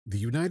The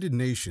United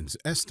Nations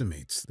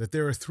estimates that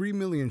there are 3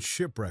 million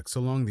shipwrecks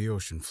along the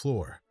ocean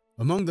floor.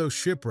 Among those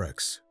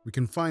shipwrecks, we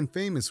can find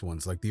famous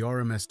ones like the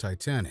RMS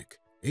Titanic,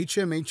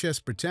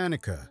 HMHS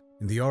Britannica,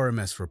 and the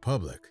RMS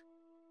Republic.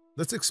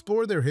 Let's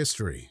explore their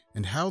history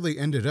and how they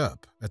ended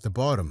up at the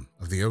bottom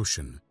of the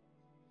ocean.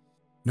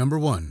 Number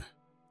 1.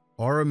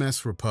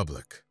 RMS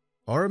Republic.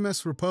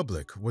 RMS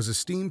Republic was a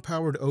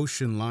steam-powered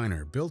ocean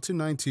liner built in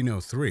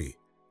 1903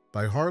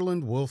 by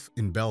Harland Wolff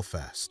in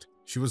Belfast.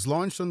 She was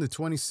launched on the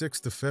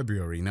 26th of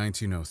February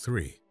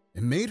 1903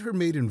 and made her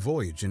maiden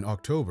voyage in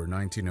October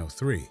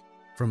 1903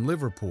 from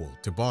Liverpool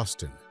to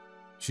Boston.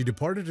 She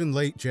departed in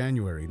late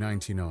January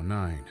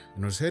 1909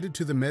 and was headed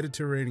to the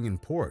Mediterranean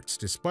ports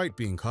despite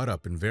being caught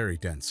up in very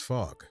dense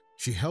fog.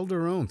 She held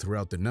her own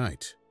throughout the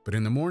night, but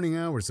in the morning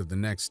hours of the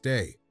next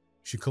day,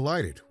 she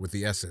collided with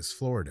the SS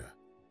Florida.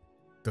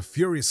 The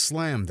furious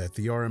slam that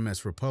the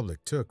RMS Republic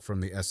took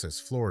from the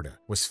SS Florida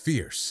was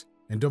fierce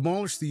and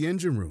demolished the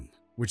engine room,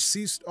 which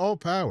ceased all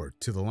power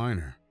to the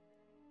liner.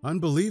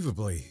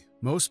 Unbelievably,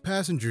 most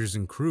passengers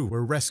and crew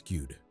were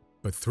rescued,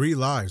 but 3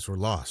 lives were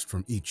lost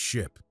from each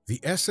ship. The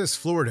SS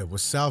Florida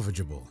was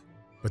salvageable,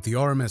 but the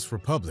RMS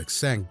Republic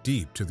sank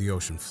deep to the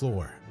ocean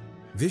floor.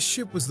 This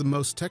ship was the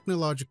most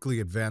technologically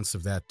advanced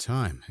of that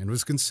time and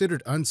was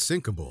considered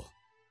unsinkable.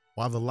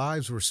 While the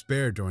lives were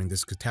spared during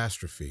this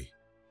catastrophe,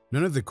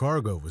 none of the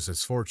cargo was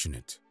as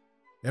fortunate.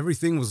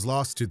 Everything was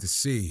lost to the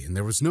sea and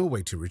there was no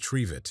way to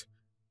retrieve it.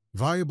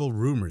 Viable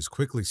rumors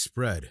quickly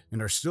spread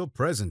and are still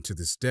present to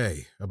this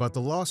day about the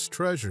lost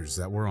treasures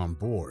that were on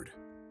board.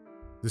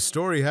 The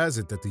story has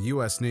it that the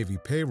U.S. Navy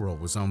payroll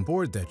was on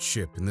board that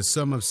ship in the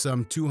sum of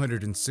some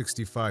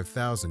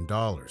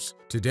 $265,000,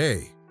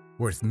 today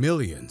worth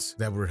millions,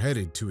 that were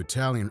headed to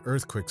Italian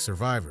earthquake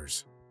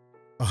survivors.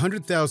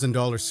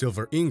 $100,000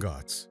 silver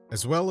ingots,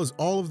 as well as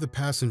all of the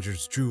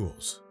passengers'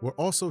 jewels, were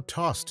also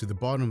tossed to the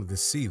bottom of the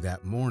sea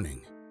that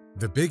morning.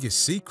 The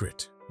biggest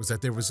secret was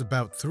that there was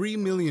about $3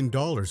 million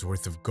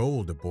worth of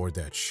gold aboard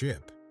that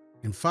ship,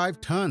 and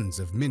 5 tons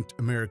of mint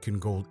American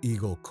Gold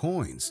Eagle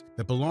coins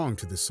that belonged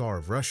to the Tsar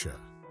of Russia.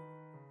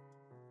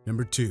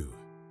 Number 2.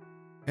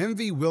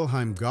 MV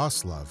Wilhelm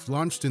Gustloff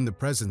launched in the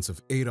presence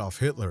of Adolf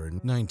Hitler in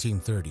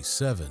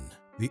 1937.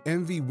 The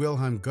MV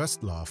Wilhelm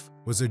Gustloff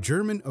was a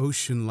German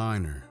ocean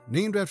liner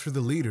named after the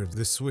leader of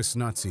the Swiss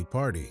Nazi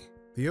Party.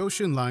 The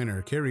ocean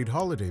liner carried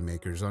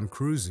holidaymakers on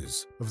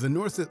cruises of the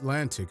North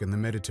Atlantic and the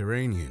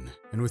Mediterranean,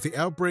 and with the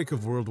outbreak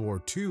of World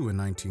War II in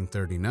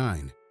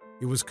 1939,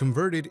 it was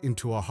converted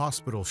into a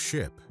hospital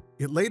ship.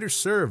 It later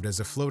served as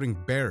a floating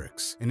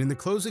barracks, and in the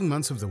closing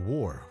months of the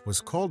war was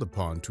called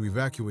upon to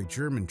evacuate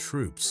German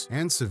troops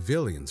and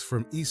civilians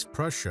from East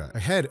Prussia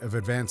ahead of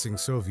advancing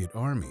Soviet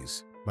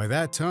armies. By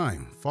that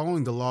time,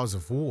 following the laws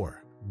of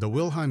war, the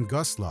Wilhelm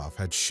Gustloff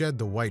had shed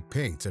the white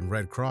paint and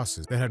red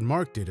crosses that had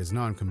marked it as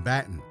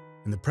non-combatant,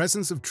 and the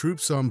presence of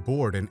troops on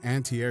board and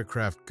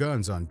anti-aircraft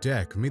guns on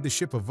deck made the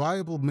ship a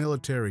viable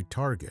military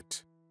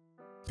target.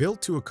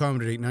 Built to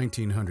accommodate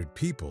 1,900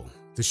 people,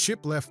 the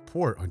ship left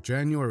port on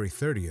January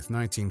 30,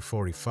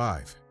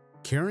 1945,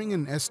 carrying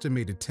an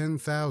estimated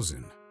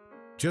 10,000.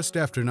 Just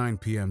after 9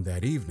 p.m.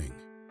 that evening,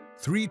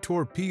 3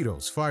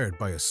 torpedoes fired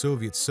by a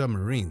Soviet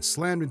submarine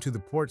slammed into the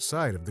port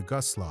side of the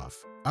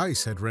Gustloff.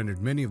 Ice had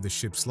rendered many of the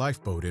ship's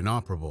lifeboat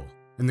inoperable,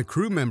 and the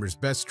crew members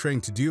best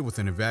trained to deal with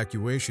an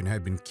evacuation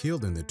had been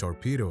killed in the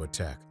torpedo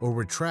attack or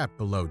were trapped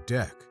below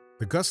deck.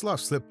 The Gustloff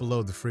slipped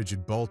below the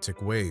frigid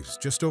Baltic waves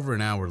just over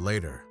an hour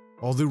later.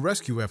 Although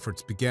rescue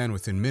efforts began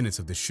within minutes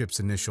of the ship's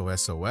initial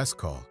SOS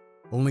call,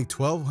 only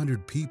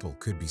 1,200 people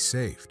could be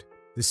saved.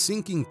 The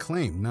sinking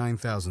claimed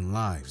 9,000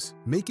 lives,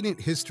 making it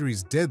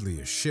history's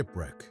deadliest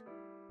shipwreck.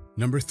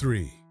 Number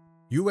 3.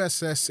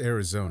 USS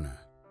Arizona.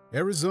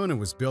 Arizona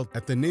was built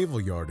at the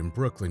Naval Yard in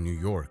Brooklyn, New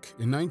York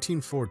in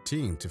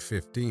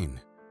 1914-15.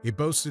 It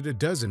boasted a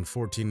dozen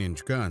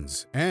 14-inch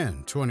guns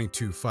and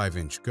 22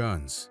 5-inch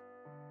guns.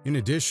 In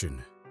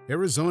addition,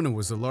 Arizona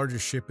was the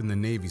largest ship in the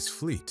Navy's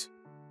fleet,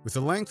 with a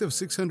length of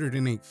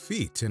 608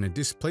 feet and a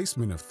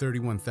displacement of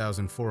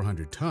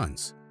 31,400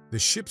 tons. The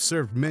ship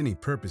served many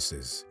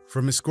purposes,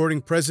 from escorting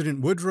President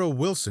Woodrow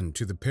Wilson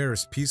to the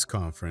Paris Peace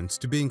Conference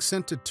to being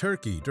sent to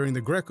Turkey during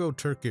the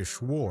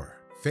Greco-Turkish War.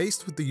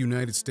 Faced with the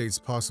United States'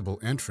 possible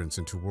entrance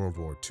into World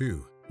War II,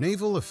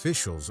 naval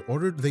officials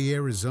ordered the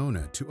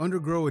Arizona to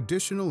undergo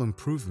additional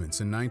improvements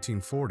in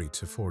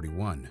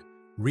 1940-41.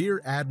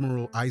 Rear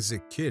Admiral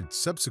Isaac Kidd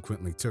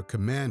subsequently took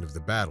command of the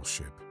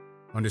battleship.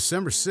 On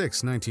December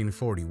 6,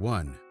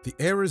 1941, the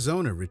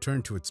Arizona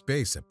returned to its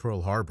base at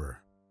Pearl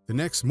Harbor. The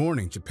next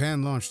morning,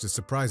 Japan launched a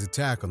surprise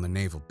attack on the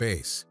naval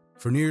base.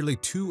 For nearly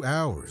 2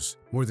 hours,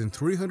 more than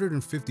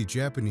 350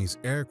 Japanese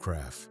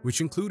aircraft, which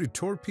included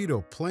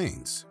torpedo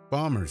planes,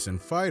 bombers, and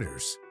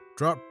fighters,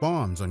 dropped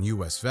bombs on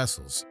U.S.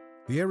 vessels.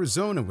 The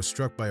Arizona was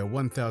struck by a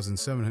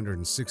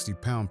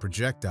 1,760-pound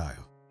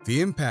projectile. The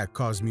impact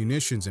caused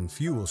munitions and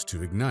fuels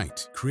to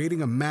ignite,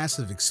 creating a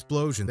massive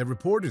explosion that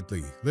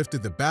reportedly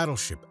lifted the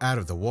battleship out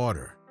of the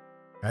water.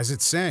 As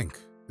it sank,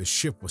 the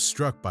ship was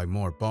struck by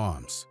more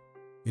bombs.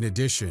 In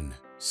addition,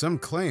 Some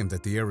claim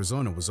that the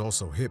Arizona was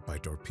also hit by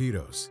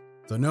torpedoes,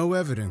 though no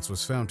evidence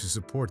was found to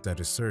support that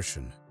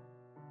assertion.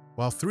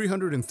 While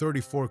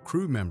 334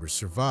 crew members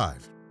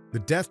survived, the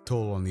death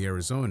toll on the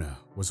Arizona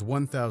was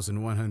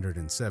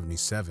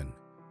 1,177.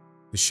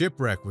 The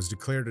shipwreck was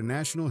declared a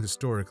National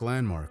Historic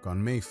Landmark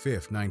on May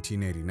 5,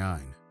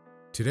 1989.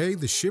 Today,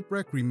 the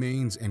shipwreck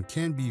remains and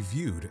can be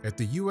viewed at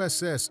the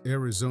USS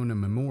Arizona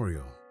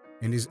Memorial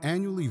and is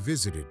annually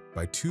visited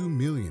by 2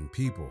 million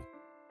people.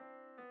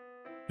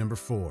 Number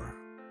 4.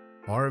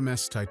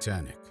 RMS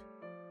Titanic.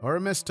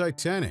 RMS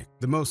Titanic,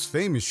 the most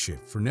famous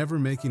ship for never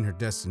making her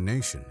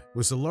destination,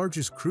 was the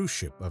largest cruise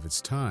ship of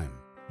its time.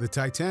 The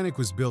Titanic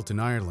was built in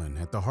Ireland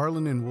at the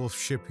Harland & Wolff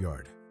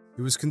shipyard.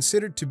 It was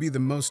considered to be the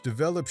most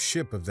developed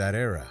ship of that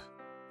era.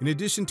 In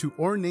addition to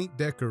ornate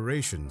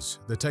decorations,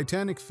 the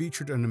Titanic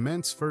featured an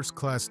immense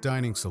first-class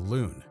dining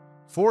saloon,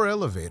 4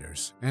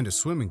 elevators, and a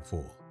swimming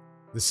pool.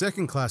 The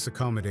second-class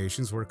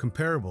accommodations were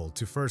comparable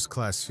to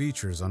first-class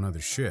features on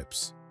other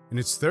ships, and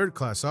its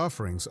third-class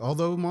offerings,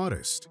 although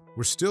modest,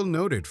 were still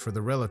noted for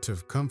the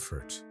relative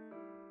comfort.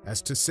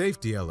 As to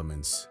safety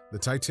elements, the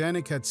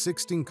Titanic had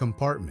 16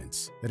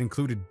 compartments that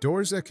included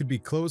doors that could be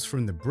closed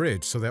from the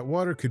bridge so that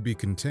water could be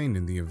contained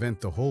in the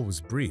event the hull was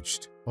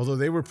breached. Although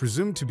they were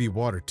presumed to be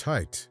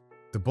watertight,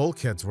 the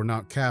bulkheads were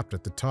not capped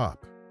at the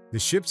top. The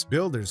ship's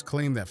builders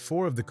claimed that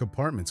 4 of the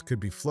compartments could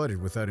be flooded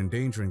without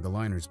endangering the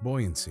liner's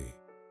buoyancy.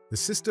 The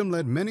system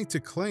led many to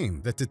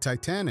claim that the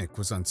Titanic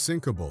was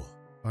unsinkable.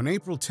 On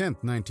April 10,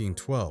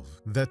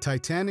 1912, the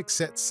Titanic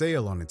set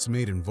sail on its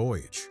maiden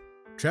voyage,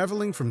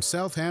 traveling from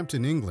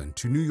Southampton, England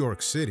to New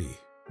York City.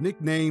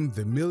 Nicknamed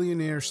the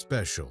Millionaire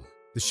Special,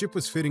 the ship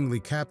was fittingly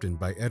captained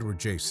by Edward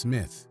J.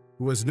 Smith,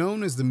 who was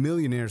known as the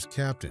Millionaire's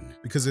Captain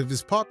because of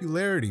his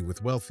popularity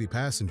with wealthy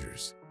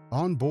passengers.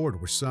 On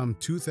board were some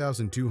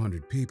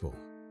 2,200 people,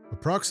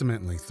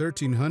 approximately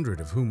 1,300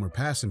 of whom were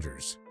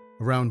passengers.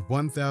 Around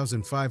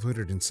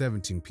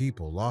 1,517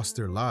 people lost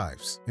their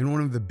lives in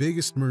one of the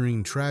biggest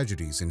marine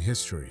tragedies in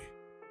history.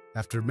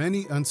 After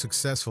many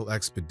unsuccessful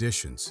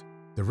expeditions,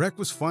 the wreck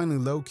was finally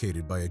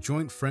located by a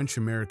joint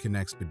French-American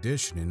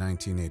expedition in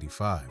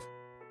 1985.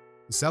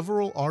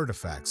 Several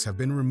artifacts have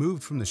been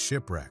removed from the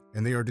shipwreck,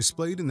 and they are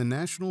displayed in the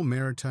National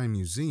Maritime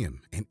Museum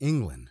in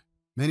England.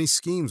 Many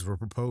schemes were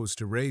proposed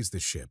to raise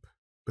the ship,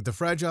 but the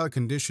fragile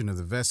condition of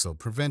the vessel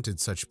prevented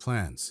such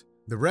plans.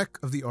 The wreck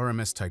of the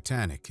RMS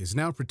Titanic is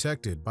now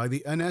protected by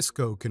the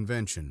UNESCO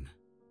Convention.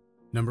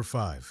 Number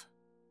 5.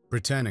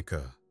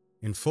 Britannica.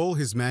 In full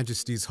His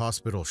Majesty's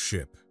Hospital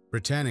ship,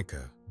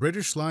 Britannica,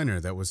 British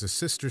liner that was a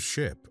sister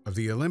ship of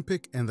the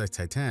Olympic and the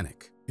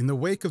Titanic. In the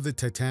wake of the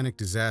Titanic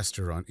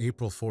disaster on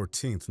April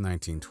 14,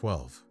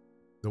 1912,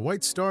 the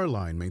White Star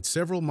Line made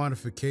several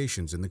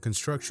modifications in the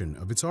construction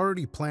of its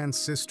already planned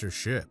sister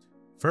ship.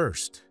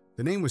 First,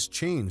 the name was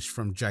changed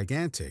from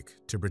Gigantic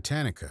to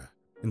Britannica,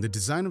 and the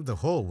design of the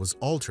hull was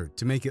altered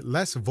to make it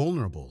less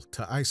vulnerable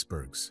to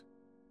icebergs.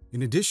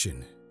 In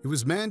addition, it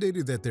was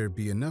mandated that there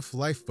be enough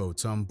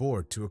lifeboats on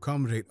board to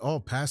accommodate all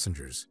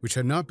passengers, which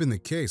had not been the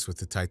case with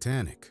the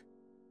Titanic.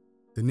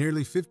 The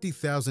nearly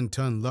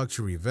 50,000-ton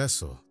luxury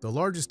vessel, the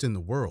largest in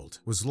the world,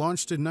 was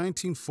launched in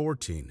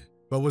 1914,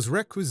 but was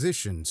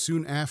requisitioned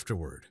soon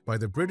afterward by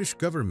the British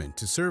government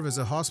to serve as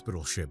a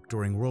hospital ship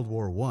during World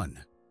War I.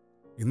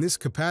 In this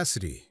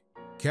capacity,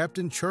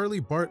 Captain Charlie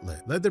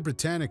Bartlett led the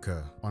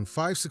Britannica on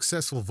 5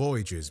 successful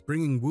voyages,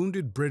 bringing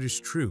wounded British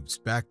troops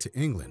back to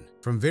England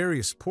from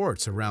various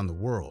ports around the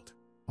world.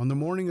 On the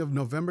morning of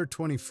November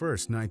 21,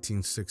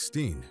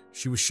 1916,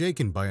 she was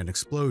shaken by an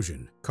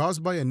explosion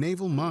caused by a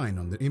naval mine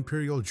on the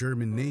Imperial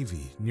German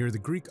Navy near the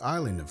Greek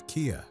island of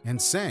Kea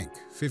and sank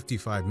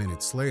 55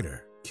 minutes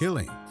later,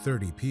 killing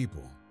 30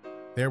 people.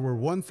 There were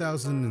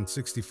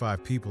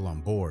 1,065 people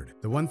on board.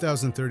 The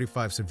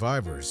 1,035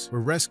 survivors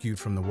were rescued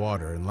from the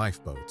water in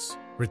lifeboats.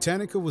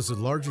 Britannica was the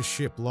largest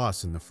ship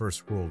lost in the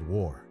First World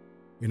War.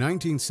 In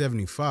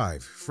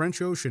 1975,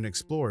 French ocean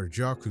explorer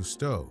Jacques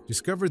Cousteau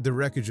discovered the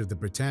wreckage of the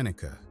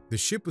Britannica. The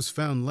ship was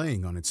found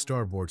laying on its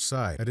starboard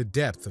side at a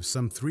depth of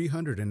some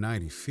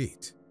 390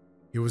 feet.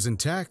 It was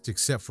intact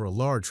except for a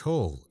large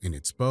hole in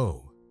its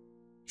bow.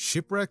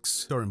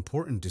 Shipwrecks are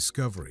important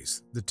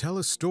discoveries that tell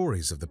us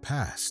stories of the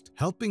past,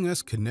 helping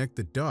us connect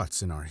the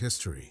dots in our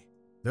history.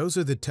 Those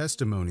are the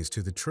testimonies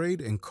to the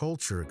trade and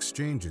culture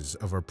exchanges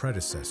of our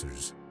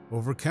predecessors.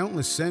 Over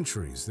countless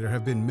centuries, there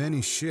have been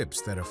many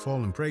ships that have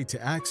fallen prey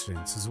to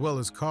accidents as well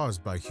as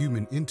caused by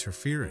human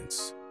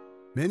interference.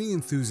 Many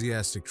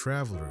enthusiastic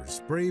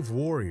travelers, brave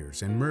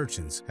warriors, and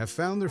merchants have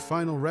found their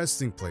final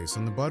resting place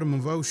on the bottom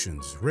of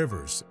oceans,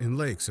 rivers, and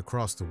lakes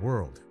across the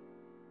world.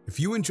 If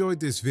you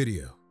enjoyed this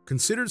video,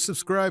 consider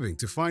subscribing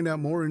to find out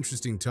more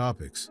interesting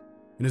topics.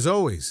 And as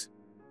always,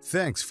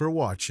 thanks for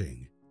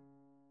watching.